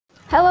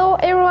Hello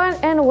everyone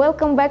and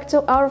welcome back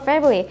to our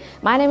family.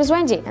 My name is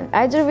Wendy and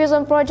I do reviews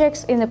on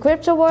projects in the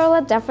crypto world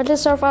that definitely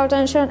serve our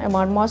attention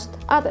among most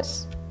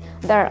others.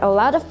 There are a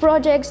lot of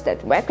projects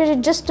that were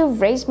created just to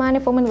raise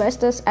money from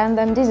investors and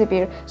then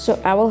disappear,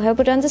 so I will help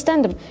you to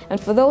understand them. And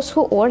for those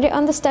who already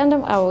understand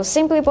them, I will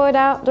simply point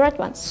out the right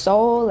ones.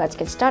 So let's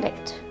get started.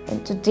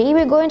 And today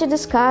we're going to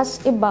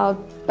discuss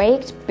about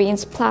Baked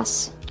Beans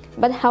Plus.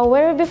 But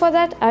however, before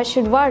that, I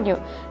should warn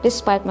you,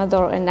 despite my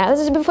thorough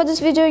analysis before this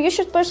video, you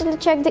should personally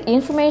check the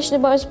information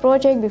about this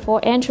project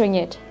before entering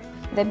it.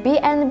 The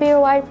BNB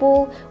reward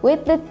pool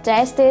with the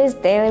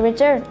tastiest daily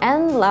return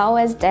and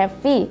lowest dev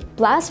fee,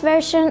 plus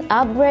version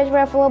upgrade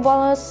referral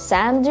bonus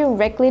sent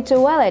directly to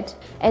wallet.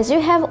 As you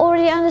have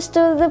already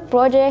understood, the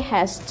project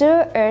has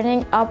two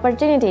earning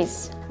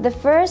opportunities. The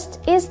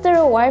first is the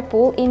reward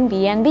pool in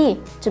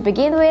BNB. To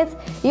begin with,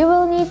 you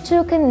will need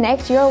to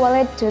connect your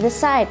wallet to the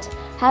site,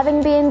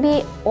 having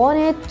BNB on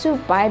it to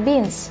buy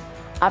beans.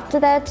 After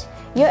that,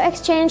 you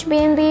exchange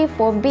BNB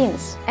for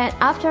beans, and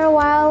after a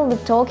while, the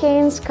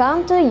tokens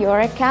come to your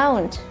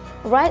account.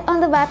 Right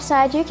on the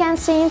website, you can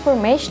see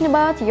information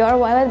about your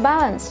wallet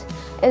balance,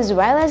 as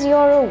well as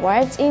your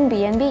rewards in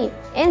BNB.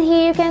 And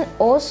here you can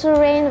also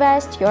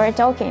reinvest your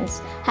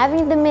tokens,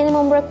 having the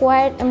minimum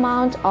required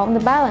amount on the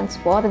balance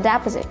for the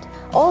deposit.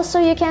 Also,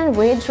 you can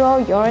withdraw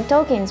your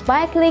tokens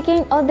by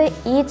clicking on the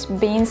Eat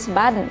Beans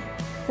button.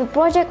 The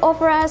project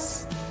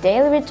offers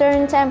daily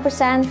return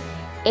 10%,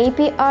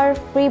 APR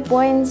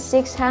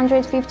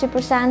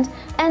 3.650%,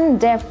 and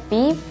dev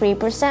fee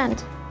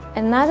 3%.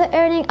 Another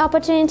earning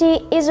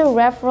opportunity is a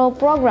referral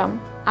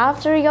program.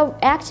 After you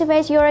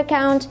activate your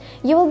account,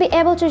 you will be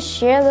able to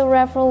share the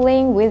referral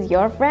link with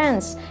your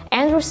friends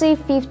and receive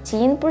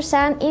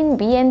 15% in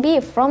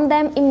BNB from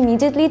them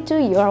immediately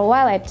to your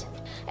wallet.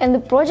 And the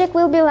project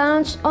will be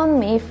launched on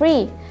May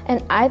 3.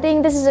 And I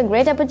think this is a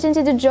great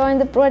opportunity to join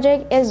the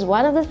project as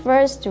one of the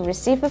first to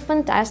receive a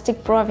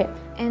fantastic profit.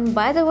 And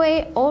by the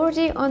way,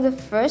 already on the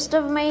 1st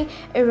of May,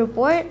 a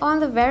report on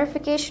the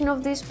verification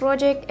of this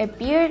project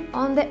appeared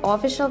on the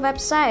official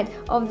website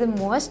of the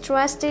most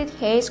trusted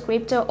Hayes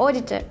crypto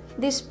auditor.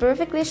 This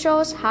perfectly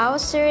shows how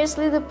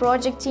seriously the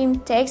project team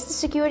takes the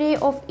security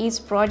of its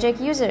project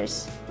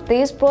users.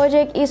 This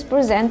project is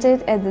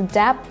presented at the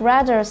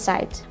DappRadar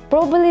site,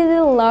 probably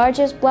the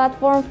largest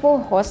platform for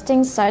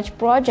hosting such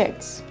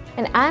projects.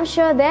 And I'm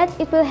sure that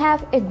it will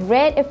have a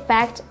great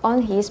effect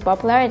on his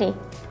popularity.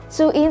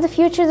 So in the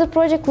future, the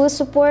project will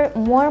support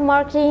more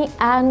marketing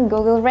and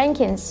Google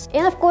rankings.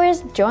 And of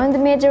course, join the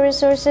major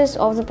resources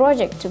of the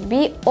project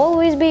to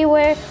always be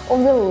aware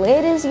of the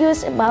latest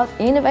news about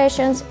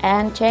innovations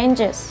and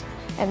changes.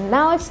 And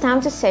now it's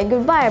time to say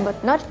goodbye,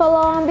 but not for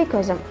long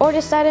because I'm already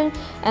starting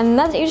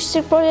another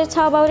interesting project.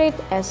 How about it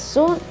as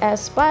soon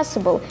as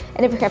possible?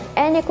 And if you have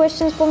any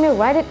questions for me,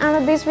 write it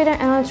under this video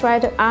and I'll try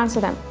to answer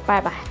them.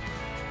 Bye bye.